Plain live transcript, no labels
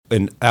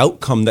an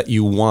outcome that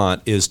you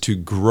want is to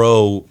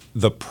grow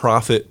the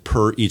profit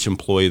per each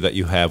employee that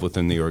you have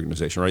within the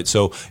organization, right?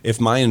 So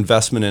if my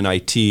investment in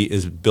IT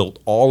is built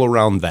all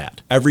around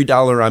that, every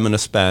dollar I'm going to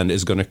spend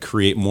is going to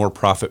create more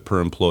profit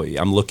per employee.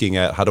 I'm looking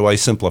at how do I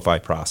simplify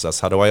process?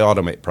 How do I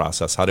automate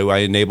process? How do I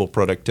enable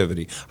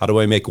productivity? How do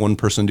I make one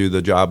person do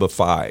the job of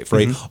five,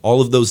 right?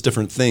 All of those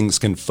different things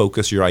can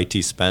focus your IT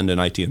spend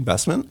and IT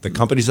investment. The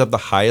companies that have the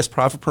highest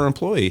profit per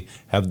employee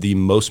have the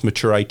most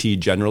mature IT,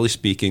 generally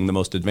speaking, the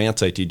most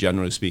advanced IT,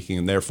 generally speaking,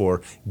 and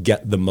therefore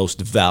get the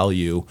most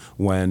value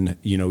when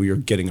you're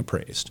getting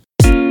appraised.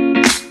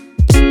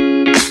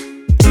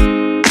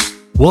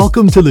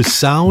 Welcome to the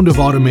Sound of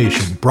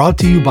Automation, brought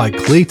to you by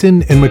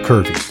Clayton and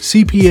McCurvey,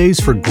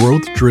 CPAs for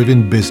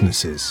growth-driven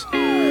businesses.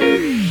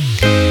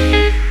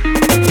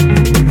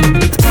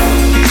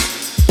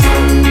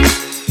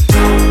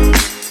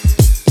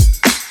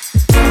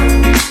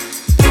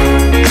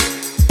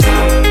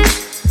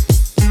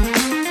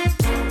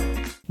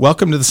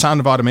 Welcome to the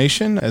Sound of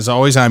Automation. As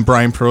always, I'm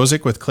Brian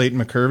Prozik with Clayton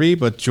McCurvey,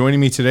 but joining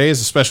me today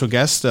is a special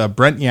guest,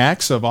 Brent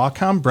Yaks of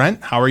Allcom.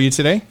 Brent, how are you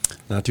today?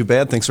 Not too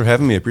bad. Thanks for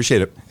having me. I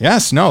appreciate it.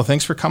 Yes, no,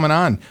 thanks for coming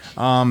on.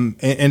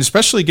 And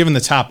especially given the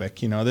topic,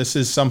 this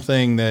is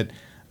something that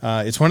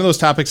it's one of those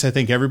topics I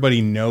think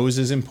everybody knows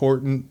is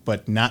important,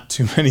 but not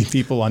too many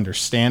people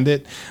understand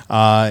it.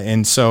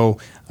 And so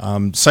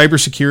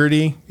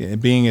cybersecurity,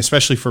 being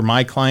especially for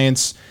my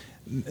clients,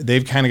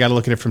 they've kind of got to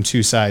look at it from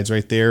two sides,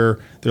 right? They're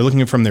looking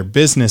at it from their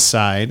business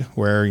side,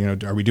 where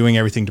are we doing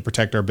everything to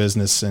protect our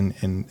business and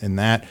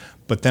that,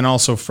 but then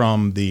also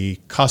from the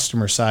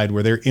customer side,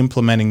 where they're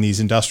implementing these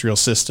industrial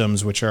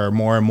systems, which are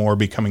more and more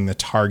becoming the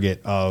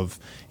target of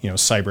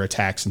cyber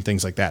attacks and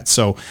things like that.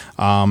 So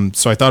I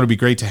thought it'd be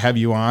great to have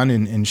you on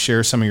and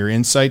share some of your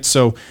insights.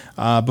 So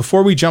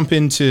before we jump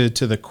into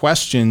the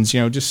questions,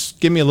 just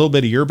give me a little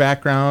bit of your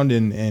background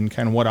and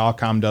kind of what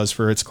Allcom does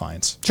for its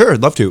clients. Sure,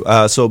 I'd love to.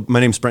 So my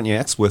name's Brent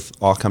Yaks with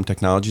Allcom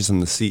Technologies. I'm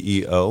the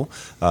CEO.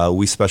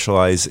 We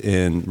specialize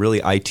in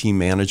really IT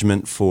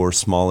management for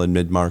small and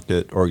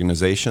mid-market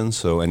organizations.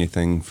 So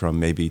anything from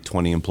maybe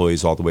 20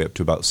 employees all the way up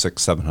to about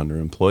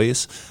 600-700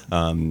 employees.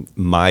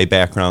 My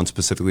background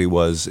specifically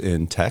was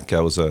in tech.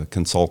 I was a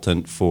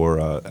consultant for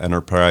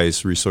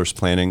enterprise resource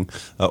planning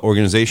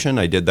organization.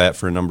 I did that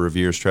for a number of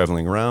years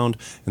traveling around,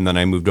 and then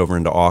I moved over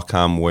into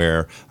Allcom,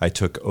 where I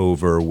took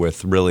over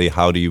with really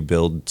how do you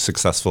build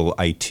successful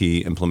IT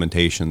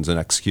implementations and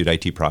execute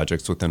IT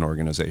projects within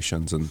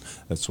organizations, and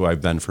that's where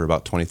I've been for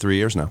about 23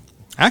 years now.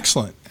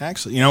 Excellent.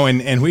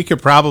 And we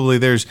could probably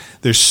there's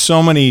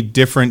so many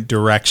different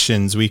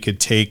directions we could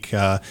take.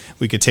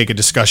 We could take a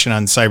discussion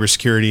on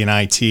cybersecurity and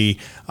IT,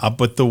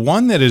 but the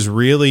one that has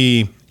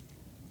really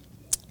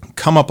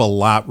come up a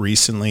lot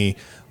recently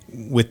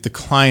with the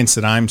clients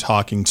that I'm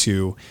talking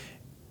to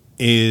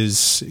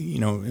is,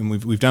 and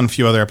we've done a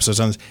few other episodes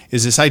on this,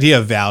 is this idea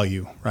of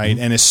value, right?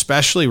 Mm-hmm. And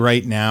especially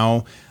right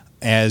now,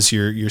 as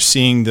you're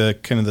seeing the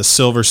kind of the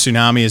silver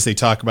tsunami, as they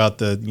talk about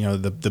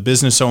the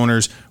business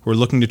owners who are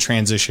looking to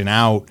transition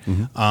out,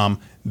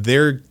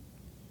 they're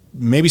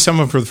maybe some of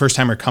them for the first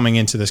time are coming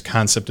into this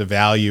concept of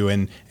value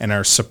and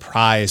are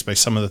surprised by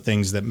some of the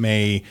things that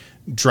may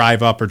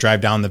drive up or drive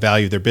down the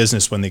value of their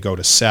business when they go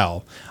to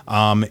sell.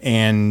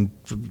 And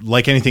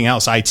like anything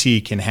else,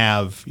 IT can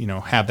have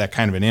that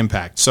kind of an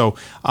impact. So,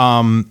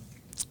 when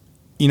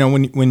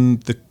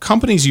the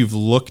companies you've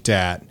looked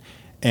at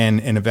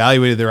and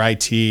evaluated their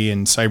IT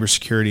and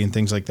cybersecurity and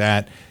things like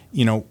that,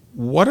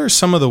 what are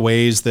some of the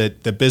ways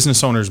that the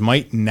business owners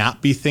might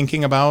not be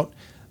thinking about,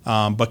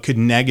 but could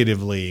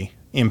negatively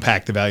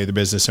impact the value of the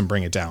business and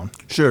bring it down?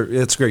 Sure,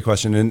 it's a great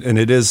question, and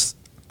it is,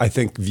 I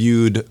think,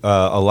 viewed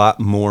a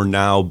lot more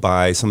now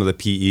by some of the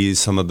PEs,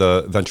 some of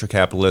the venture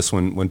capitalists.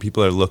 When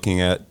people are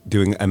looking at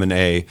doing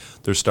M&A,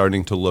 they're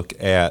starting to look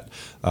at,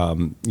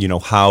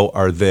 how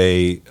are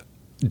they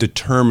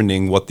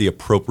determining what the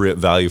appropriate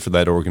value for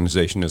that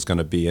organization is going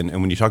to be. And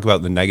when you talk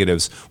about the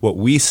negatives, what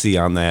we see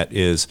on that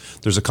is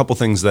there's a couple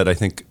things that I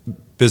think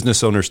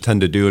business owners tend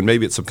to do, and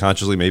maybe it's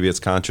subconsciously, maybe it's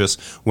conscious,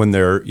 when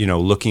they're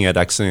looking at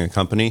exiting a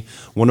company.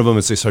 One of them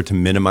is they start to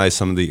minimize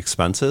some of the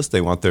expenses.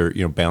 They want their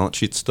balance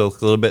sheets still a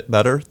little bit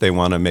better. They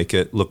want to make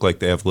it look like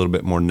they have a little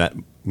bit more net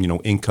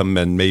income,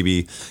 and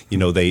maybe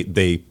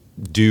they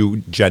do,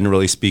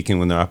 generally speaking,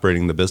 when they're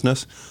operating the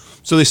business.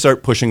 So they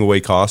start pushing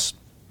away costs.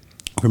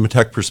 From a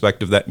tech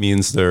perspective, that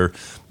means they're,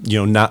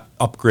 not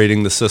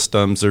upgrading the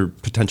systems. They're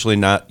potentially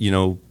not,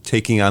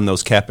 taking on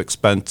those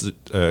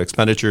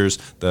expenditures,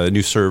 the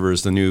new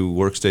servers, the new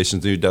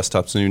workstations, the new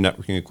desktops, the new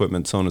networking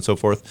equipment, so on and so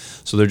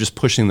forth. So they're just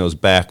pushing those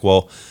back.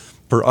 Well,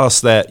 for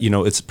us, that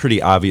it's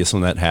pretty obvious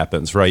when that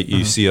happens, right?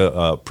 You see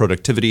a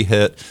productivity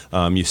hit,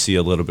 you see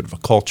a little bit of a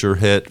culture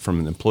hit from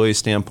an employee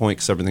standpoint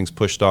because everything's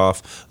pushed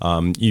off.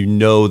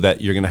 That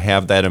you're going to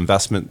have that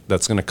investment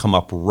that's going to come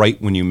up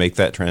right when you make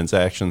that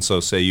transaction. So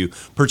say you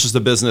purchase the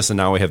business and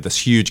now we have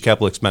this huge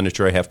capital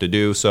expenditure I have to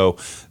do. So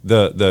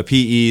the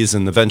PEs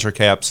and the venture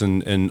caps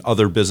and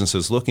other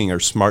businesses looking are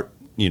smart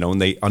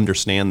and they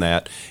understand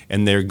that,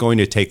 and they're going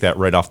to take that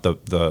right off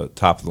the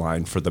top of the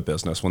line for the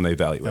business when they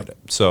evaluate it.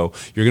 So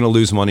you're going to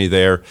lose money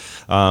there.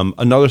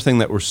 Another thing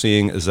that we're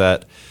seeing is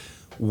that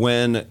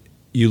when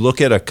you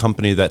look at a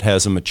company that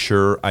has a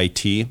mature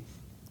IT,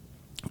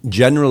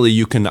 generally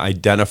you can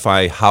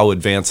identify how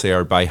advanced they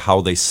are by how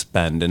they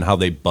spend and how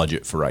they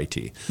budget for IT.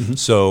 Mm-hmm.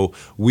 So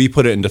we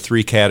put it into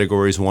 3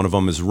 categories. One of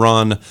them is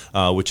run,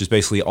 which is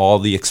basically all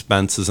the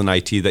expenses in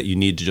IT that you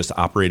need to just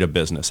operate a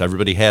business.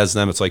 Everybody has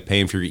them. It's like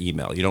paying for your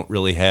email. You don't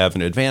really have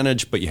an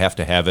advantage, but you have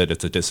to have it.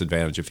 It's a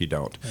disadvantage if you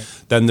don't. Right.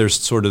 Then there's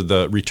sort of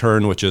the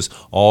return, which is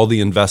all the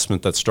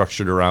investment that's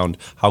structured around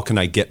how can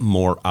I get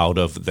more out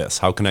of this?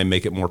 How can I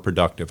make it more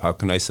productive? How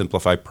can I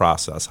simplify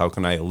process? How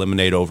can I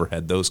eliminate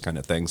overhead? Those kind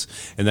of things.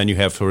 And then you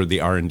have sort of the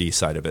R&D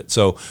side of it.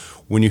 So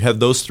when you have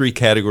those 3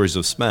 categories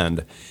of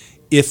spend,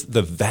 if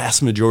the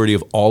vast majority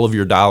of all of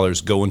your dollars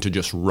go into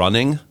just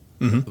running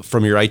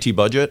from your IT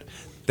budget,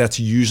 that's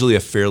usually a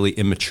fairly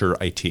immature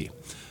IT.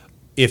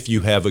 If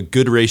you have a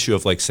good ratio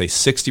of, like, say,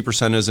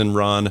 60% is in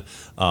run,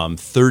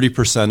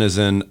 30% is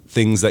in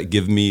things that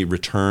give me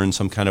return,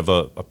 some kind of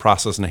a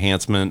process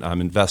enhancement, I'm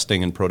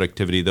investing in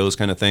productivity, those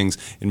kind of things,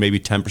 and maybe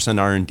 10%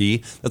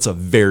 R&D, that's a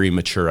very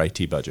mature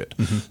IT budget.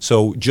 Mm-hmm.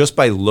 So just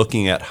by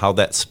looking at how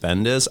that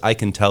spend is, I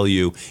can tell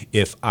you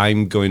if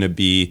I'm going to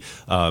be,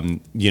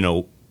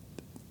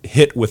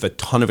 hit with a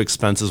ton of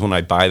expenses when I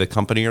buy the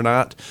company or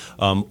not,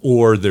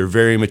 or they're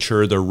very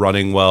mature, they're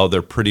running well,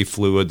 they're pretty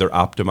fluid, they're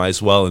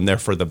optimized well, and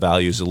therefore the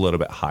value is a little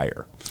bit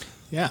higher.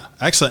 Yeah,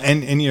 excellent.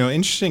 And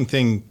interesting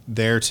thing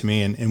there to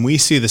me, and we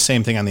see the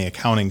same thing on the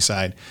accounting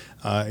side.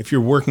 If you're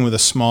working with a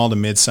small to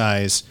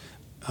mid-size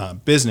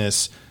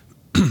business,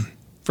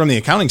 from the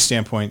accounting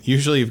standpoint,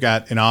 usually you've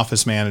got an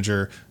office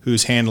manager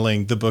who's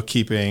handling the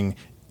bookkeeping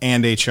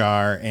and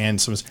HR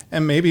and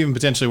maybe even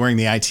potentially wearing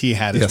the IT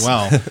hat as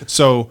well.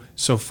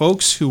 So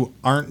folks who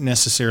aren't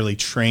necessarily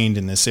trained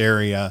in this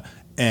area,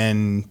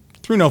 and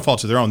through no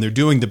fault of their own, they're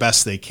doing the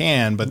best they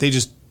can, but they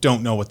just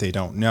don't know what they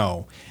don't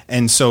know.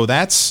 And so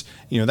that's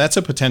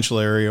a potential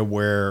area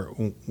where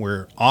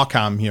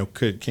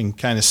Awcom can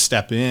kind of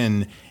step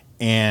in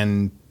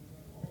and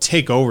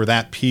take over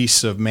that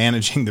piece of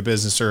managing the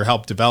business or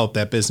help develop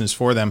that business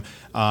for them.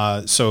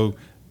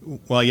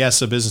 Well,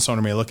 yes, a business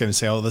owner may look at it and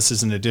say, "Oh, this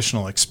is an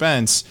additional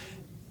expense."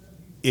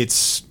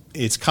 It's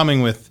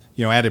coming with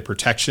added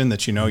protection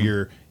that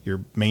you're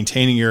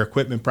maintaining your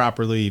equipment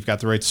properly. You've got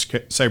the right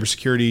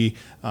cybersecurity,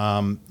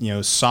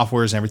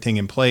 softwares and everything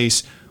in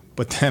place.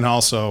 But then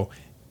also,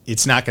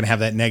 it's not going to have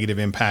that negative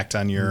impact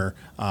on your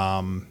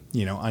on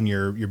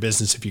your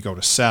business if you go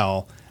to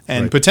sell.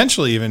 And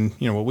potentially even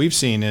what we've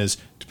seen is,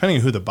 depending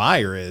on who the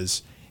buyer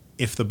is,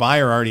 if the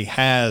buyer already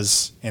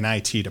has an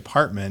IT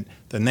department,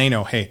 then they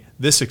know, hey,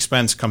 this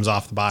expense comes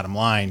off the bottom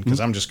line because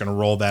I'm just going to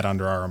roll that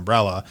under our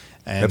umbrella,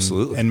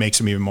 and makes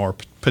them even more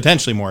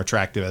potentially more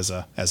attractive as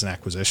an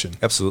acquisition.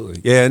 Absolutely,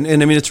 yeah, and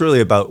I mean it's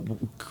really about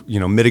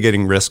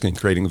mitigating risk and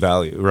creating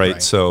value,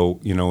 right? So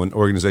an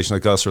organization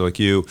like us or like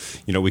you,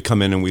 we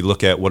come in and we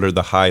look at what are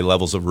the high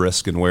levels of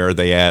risk and where are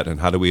they at, and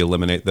how do we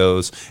eliminate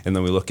those, and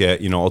then we look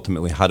at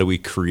ultimately how do we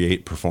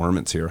create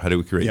performance here, how do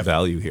we create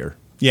value here.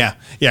 Yeah,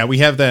 we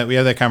have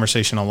that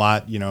conversation a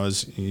lot.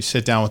 As you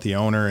sit down with the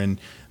owner, and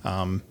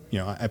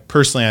I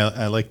personally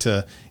I like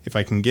to, if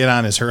I can get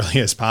on as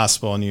early as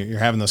possible, and you're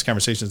having those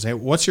conversations. Hey,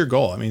 what's your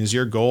goal? I mean, is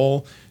your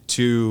goal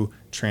to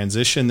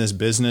transition this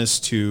business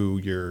to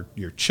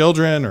your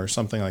children or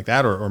something like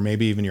that, or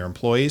maybe even your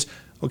employees?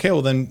 Okay,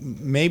 well then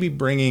maybe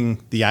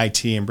bringing the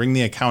IT and bring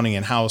the accounting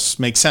in house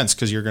makes sense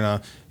because you're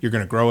gonna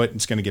grow it.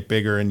 It's gonna get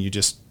bigger, and you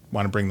just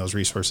want to bring those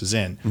resources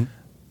in. Mm-hmm.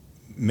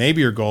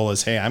 Maybe your goal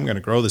is, hey, I'm going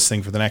to grow this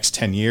thing for the next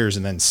 10 years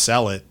and then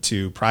sell it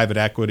to private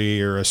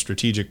equity or a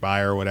strategic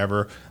buyer or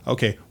whatever.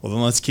 Okay, well,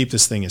 then let's keep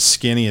this thing as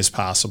skinny as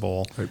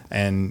possible,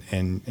 and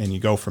you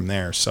go from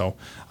there. So,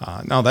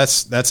 no,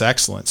 that's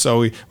excellent.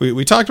 So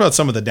we talked about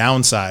some of the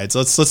downsides.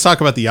 Let's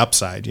talk about the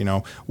upside.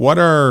 What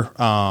are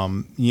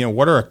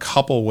a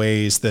couple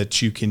ways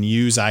that you can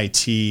use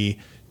IT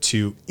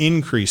to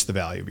increase the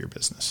value of your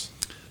business?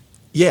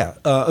 Yeah.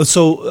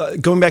 So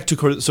going back to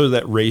sort of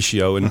that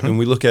ratio, and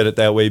we look at it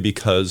that way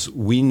because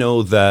we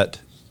know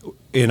that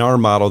in our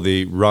model,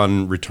 the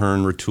run,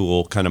 return,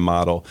 retool kind of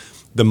model,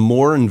 the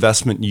more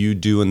investment you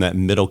do in that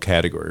middle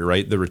category,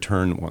 right, the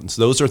return ones,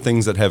 those are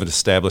things that have an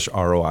established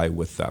ROI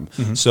with them.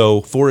 Mm-hmm. So,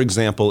 for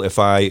example, if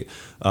I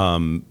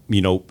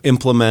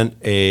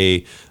implement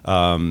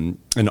an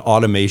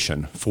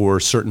automation for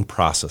certain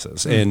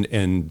processes,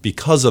 and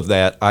because of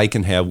that, I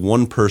can have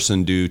one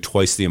person do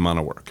twice the amount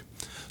of work.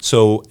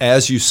 So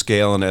as you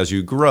scale and as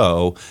you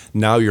grow,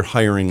 now you're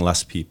hiring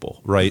less people,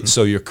 right? Mm-hmm.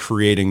 So you're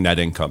creating net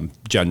income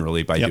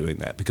generally by doing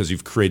that because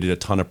you've created a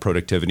ton of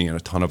productivity and a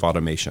ton of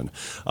automation.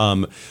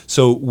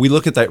 So we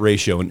look at that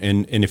ratio,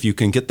 and if you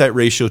can get that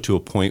ratio to a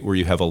point where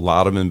you have a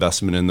lot of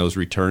investment in those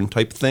return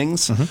type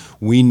things,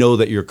 we know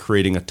that you're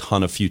creating a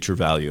ton of future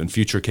value and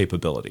future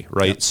capability,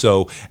 right? Yep.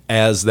 So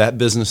as that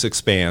business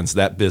expands,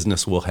 that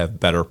business will have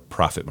better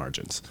profit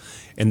margins.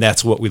 And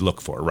that's what we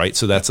look for, right?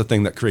 So that's a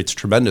thing that creates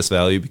tremendous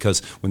value, because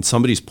when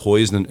somebody's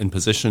poised and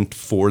positioned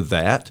for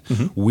that,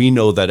 we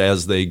know that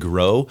as they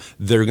grow,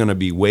 they're going to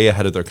be way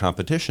ahead of their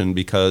competition,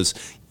 because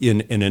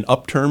in an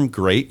upturn,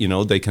 great,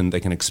 they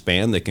can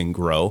expand, they can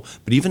grow.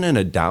 But even in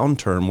a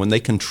downturn, when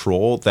they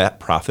control that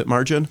profit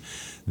margin,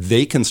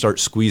 they can start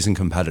squeezing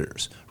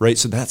competitors, right?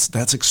 So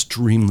that's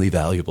extremely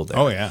valuable there.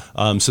 Oh, yeah.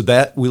 So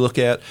that we look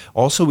at.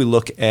 Also, we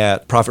look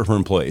at profit per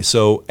employee.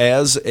 So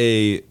as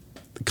a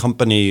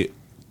company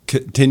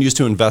continues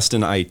to invest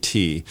in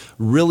IT,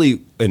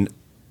 really an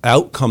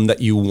outcome that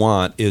you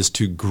want is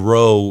to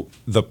grow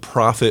the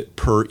profit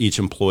per each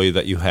employee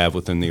that you have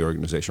within the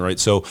organization, right?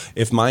 So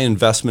if my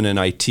investment in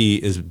IT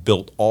is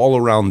built all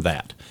around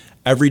that,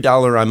 every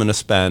dollar I'm going to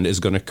spend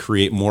is going to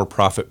create more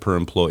profit per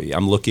employee.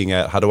 I'm looking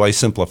at, how do I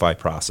simplify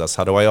process?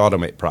 How do I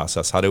automate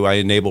process? How do I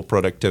enable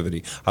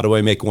productivity? How do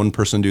I make one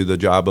person do the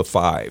job of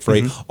 5,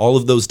 right? All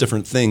of those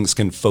different things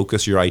can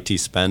focus your IT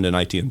spend and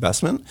IT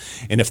investment.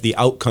 And if the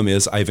outcome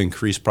is I've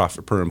increased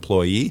profit per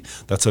employee,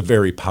 that's a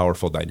very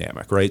powerful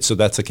dynamic, right? So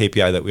that's a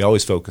KPI that we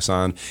always focus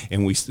on,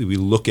 and we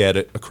look at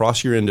it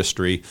across your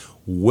industry.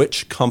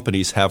 Which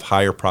companies have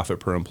higher profit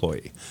per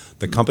employee?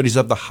 The companies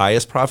that have the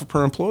highest profit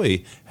per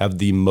employee have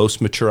the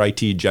most mature IT,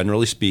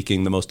 generally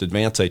speaking, the most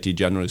advanced IT,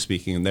 generally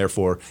speaking, and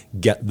therefore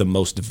get the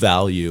most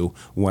value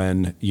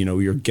when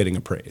you're getting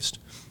appraised.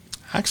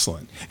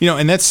 Excellent.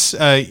 And that's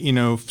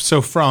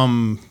so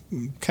from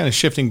kind of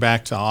shifting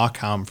back to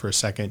Awcom for a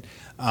second,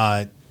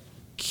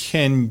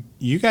 can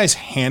you guys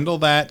handle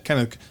that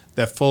kind of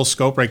that full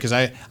scope, right? Because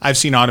I've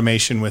seen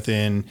automation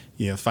within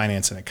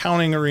finance and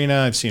accounting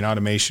arena. I've seen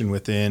automation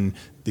within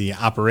the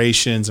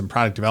operations and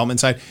product development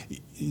side.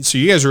 So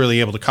you guys are really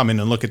able to come in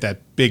and look at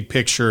that big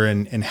picture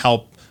and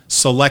help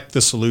select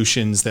the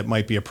solutions that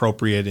might be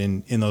appropriate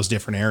in those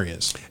different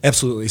areas.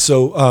 Absolutely.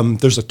 So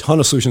there's a ton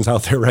of solutions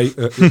out there, right?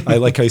 I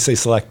like how you say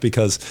select,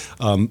 because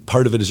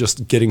part of it is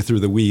just getting through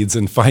the weeds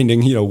and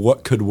finding,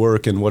 what could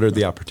work and what are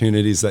the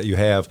opportunities that you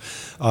have.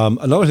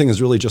 Another thing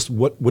is really just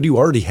what do you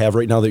already have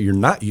right now that you're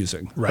not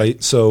using,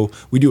 right? So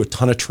we do a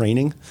ton of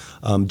training,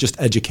 just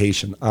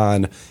education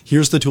on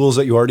here's the tools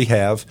that you already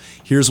have.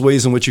 Here's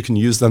ways in which you can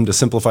use them to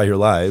simplify your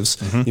lives.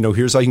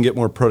 Here's how you can get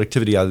more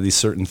productivity out of these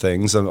certain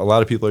things. And a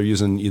lot of people are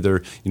using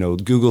either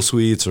Google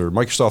Suites or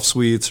Microsoft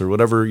Suites or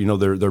whatever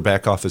their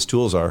back office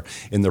tools are,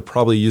 and they're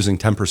probably using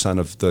 10%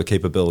 of the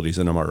capabilities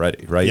in them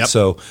already, right? Yep.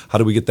 So how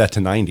do we get that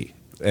to 90?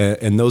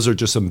 And those are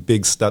just some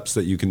big steps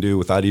that you can do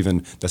without even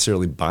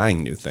necessarily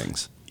buying new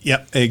things.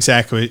 Yep,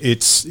 exactly.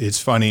 It's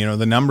funny,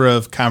 the number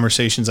of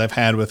conversations I've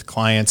had with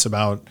clients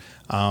about,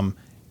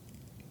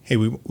 hey,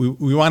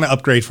 we want to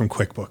upgrade from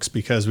QuickBooks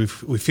because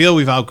we feel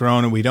we've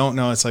outgrown and we don't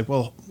know. It's like,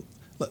 well,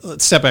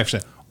 let's step back.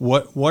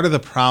 What are the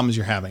problems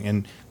you're having?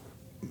 And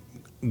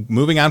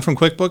moving on from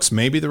QuickBooks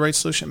may be the right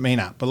solution, may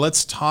not. But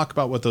let's talk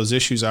about what those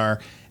issues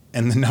are.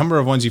 And the number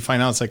of ones you find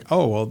out, it's like,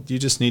 oh, well, you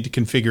just need to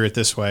configure it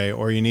this way,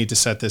 or you need to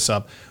set this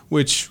up,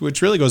 which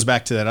really goes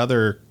back to that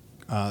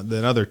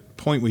other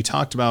point we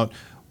talked about.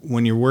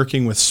 When you're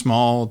working with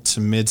small to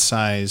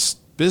mid-sized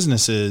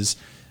businesses,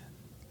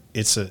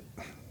 it's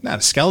not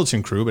a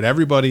skeleton crew, but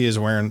everybody is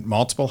wearing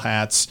multiple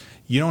hats.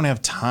 You don't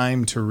have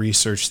time to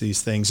research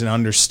these things and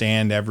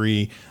understand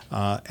every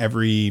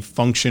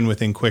function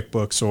within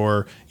QuickBooks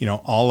or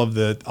all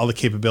the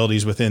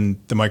capabilities within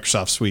the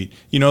Microsoft suite.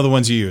 The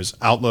ones you use: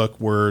 Outlook,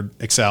 Word,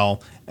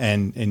 Excel,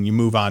 and you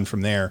move on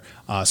from there.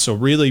 So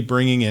really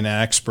bringing in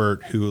an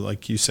expert who,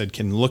 like you said,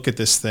 can look at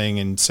this thing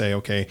and say,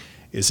 okay,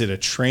 is it a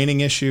training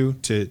issue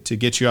to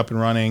get you up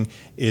and running?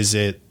 Is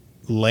it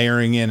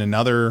layering in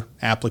another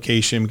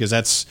application? Because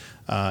that's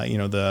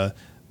the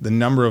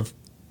number of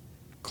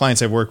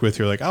clients I've worked with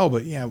who are like, oh,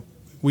 but yeah,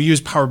 we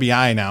use Power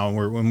BI now,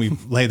 and when we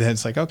lay that,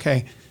 it's like,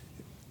 okay,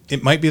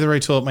 it might be the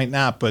right tool, it might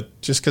not, but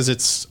just because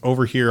it's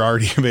over here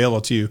already available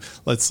to you,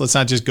 let's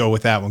not just go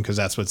with that one because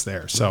that's what's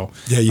there. So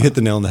yeah, you hit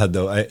the nail on the head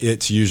though.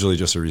 It's usually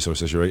just a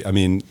resource issue, right? I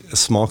mean, a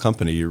small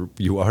company,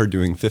 you are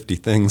doing 50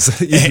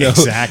 things.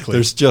 Exactly.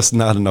 There's just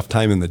not enough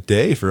time in the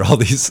day for all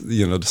these,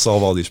 to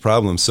solve all these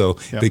problems. So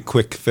the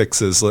quick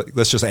fix is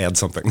let's just add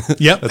something.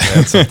 Yep. Let's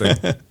add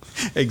something.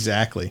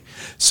 Exactly.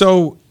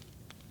 So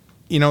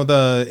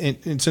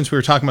since we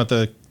were talking about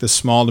the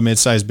small to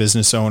mid-sized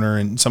business owner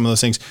and some of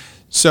those things,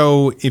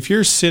 so if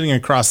you're sitting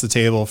across the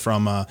table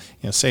from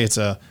say it's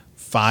a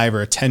 $5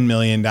 or $10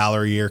 million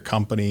a year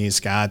company, it's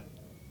got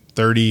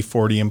 30,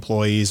 40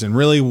 employees and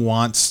really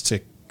wants to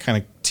kind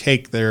of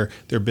take their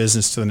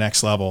business to the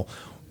next level,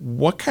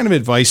 what kind of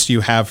advice do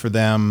you have for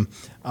them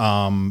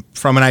from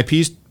an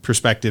IP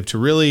perspective to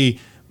really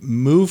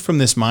move from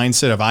this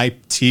mindset of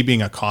IT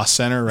being a cost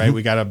center, right? Mm-hmm.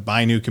 We got to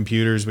buy new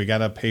computers, we got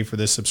to pay for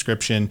this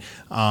subscription,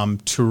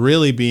 to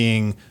really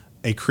being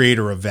a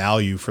creator of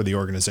value for the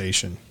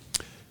organization?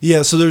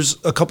 Yeah, so there's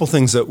a couple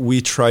things that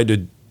we try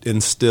to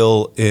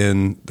instill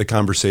in the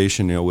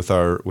conversation, with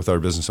our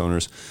business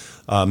owners.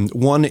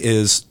 One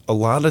is a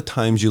lot of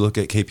times you look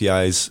at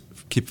KPIs,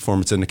 key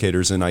performance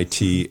indicators in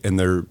IT, and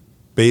they're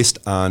based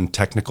on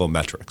technical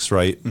metrics,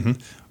 right?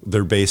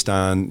 They're based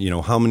on,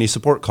 how many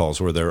support calls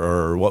were there,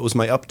 or what was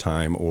my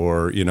uptime,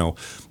 or,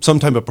 some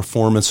type of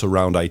performance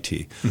around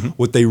IT.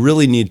 What they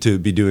really need to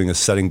be doing is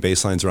setting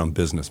baselines around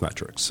business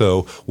metrics.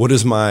 So what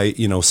is my,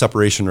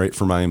 separation rate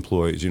for my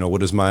employees?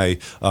 What is my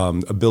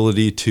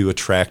ability to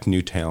attract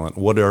new talent?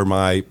 What are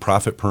my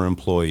profit per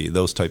employee?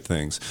 Those type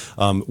things.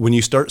 When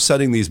you start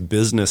setting these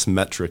business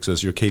metrics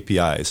as your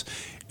KPIs,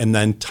 and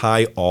then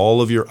tie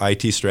all of your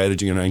IT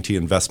strategy and IT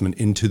investment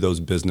into those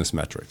business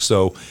metrics.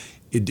 So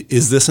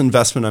is this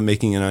investment I'm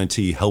making in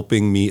IT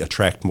helping me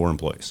attract more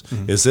employees?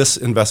 Is this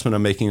investment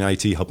I'm making in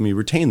IT helping me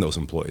retain those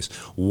employees?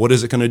 What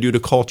is it going to do to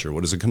culture?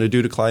 What is it going to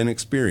do to client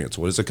experience?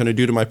 What is it going to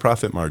do to my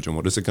profit margin?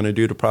 What is it going to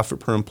do to profit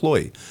per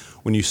employee?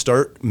 When you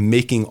start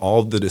making all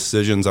of the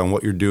decisions on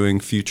what you're doing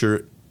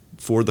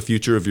for the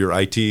future of your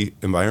IT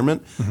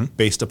environment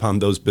based upon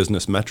those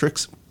business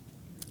metrics,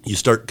 you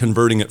start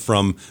converting it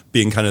from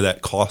being kind of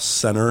that cost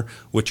center,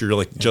 which you're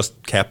like just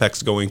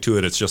CapEx going to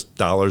it, it's just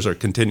dollars are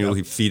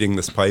continually feeding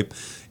this pipe,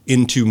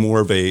 into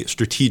more of a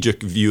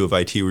strategic view of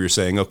IT where you're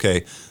saying,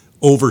 okay,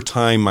 over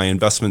time my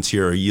investments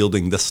here are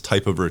yielding this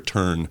type of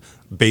return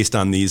based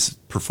on these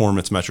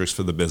performance metrics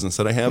for the business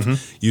that I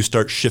have. You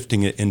start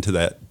shifting it into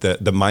the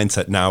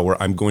mindset now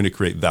where I'm going to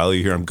create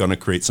value here, I'm going to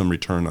create some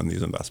return on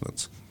these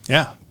investments.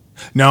 Yeah.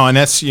 No, and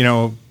that's,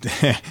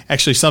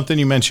 actually something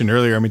you mentioned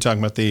earlier. I mean,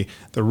 talking about the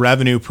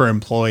revenue per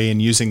employee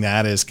and using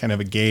that as kind of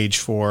a gauge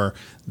for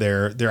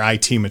their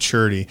IT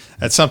maturity.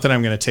 That's something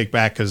I'm going to take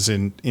back, because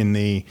in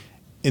the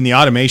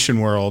automation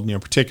world,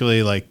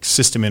 particularly like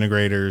system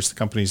integrators, the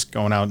companies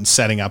going out and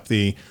setting up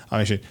the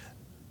automation,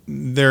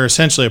 they're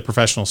essentially a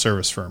professional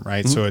service firm,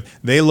 right? So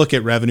they look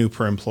at revenue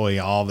per employee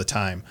all the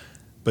time,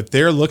 but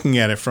they're looking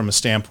at it from a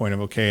standpoint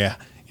of, okay,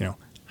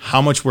 how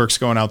much work's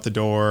going out the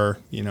door?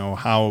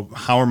 How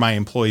are my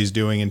employees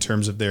doing in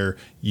terms of their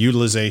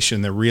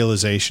utilization, their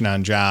realization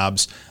on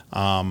jobs?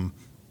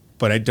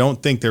 But I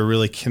don't think they're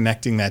really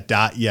connecting that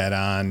dot yet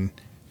on,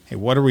 hey,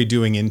 what are we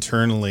doing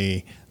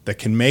internally that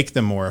can make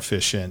them more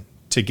efficient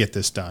to get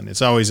this done?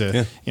 It's always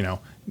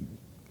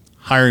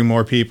hiring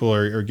more people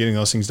or getting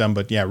those things done.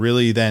 But yeah,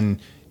 really then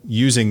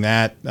using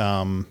that,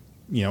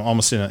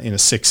 almost in a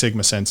Six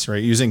Sigma sense,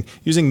 right? Using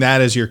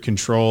that as your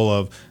control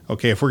of,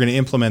 okay, if we're going to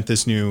implement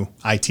this new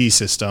IT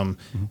system,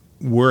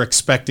 we're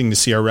expecting to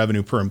see our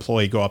revenue per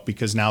employee go up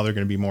because now they're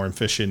going to be more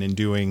efficient in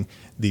doing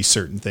these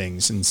certain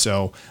things. And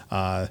so,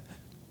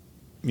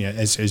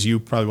 as you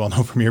probably well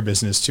know from your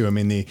business too, I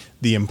mean,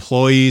 the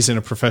employees in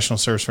a professional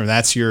service firm,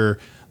 that's your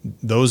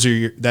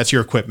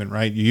equipment,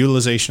 right? Your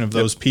utilization of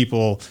those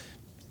people.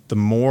 The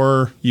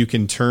more you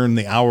can turn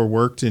the hour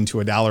worked into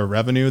 $1 of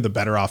revenue, the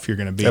better off you're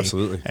going to be.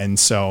 Absolutely. And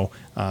so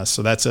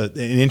that's an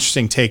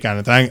interesting take on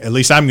it that at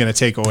least I'm going to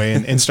take away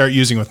and start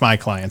using with my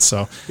clients.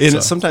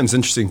 It's sometimes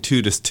interesting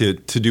too, just to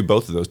do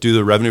both of those, do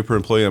the revenue per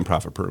employee and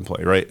profit per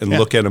employee, right? And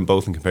look at them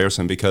both in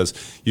comparison, because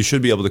you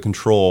should be able to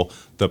control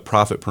the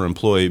profit per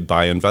employee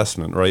by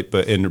investment, right?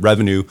 But in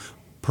revenue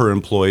per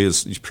employee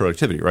is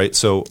productivity, right?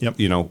 So,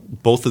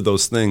 both of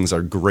those things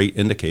are great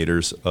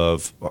indicators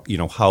of,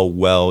 how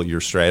well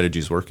your strategy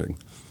is working.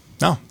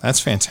 No, that's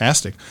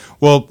fantastic.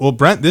 Well,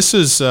 Brent, this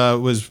was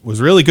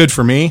really good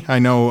for me. I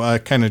know,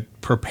 kind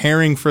of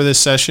preparing for this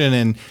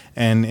session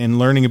and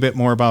learning a bit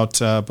more about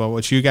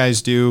what you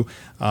guys do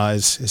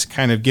is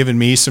kind of given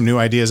me some new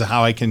ideas of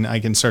how I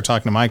can start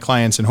talking to my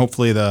clients, and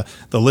hopefully the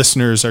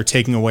listeners are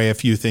taking away a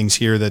few things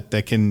here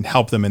that can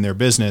help them in their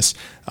business.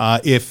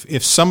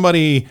 If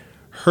somebody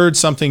heard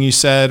something you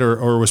said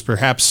or was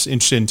perhaps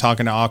interested in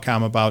talking to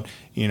Allcom about,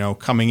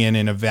 coming in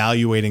and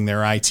evaluating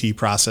their IT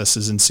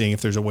processes and seeing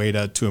if there's a way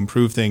to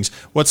improve things,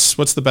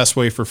 what's the best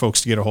way for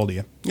folks to get a hold of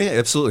you? Yeah,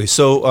 absolutely.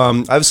 So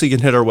obviously you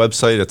can hit our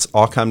website. It's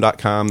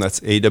allcom.com. That's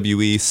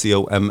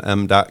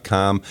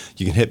AWECOMM.com.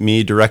 You can hit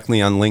me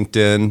directly on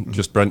LinkedIn,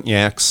 just Brent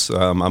Yaks.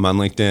 I'm on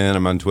LinkedIn.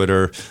 I'm on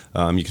Twitter.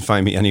 You can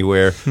find me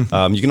anywhere.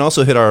 You can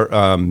also hit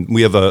our,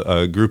 we have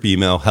a group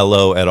email,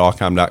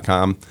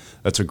 hello@allcom.com.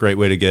 That's a great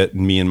way to get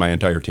me and my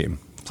entire team.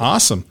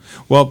 Awesome.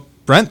 Well,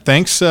 Brent,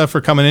 thanks for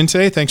coming in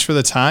today. Thanks for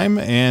the time.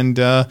 And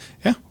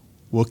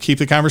we'll keep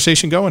the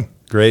conversation going.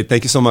 Great.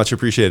 Thank you so much.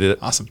 Appreciate it.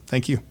 Awesome.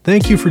 Thank you.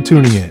 Thank you for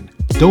tuning in.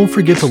 Don't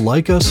forget to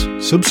like us,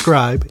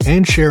 subscribe,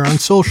 and share on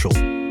social.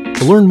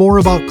 To learn more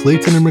about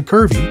Clayton and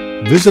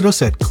McKervey, visit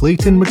us at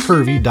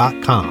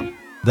claytonmckervey.com.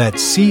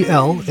 That's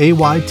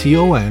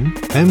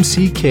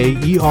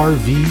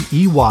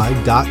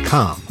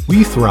ClaytonMckervey.com.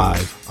 We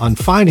thrive on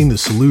finding the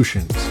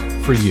solutions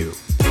for you.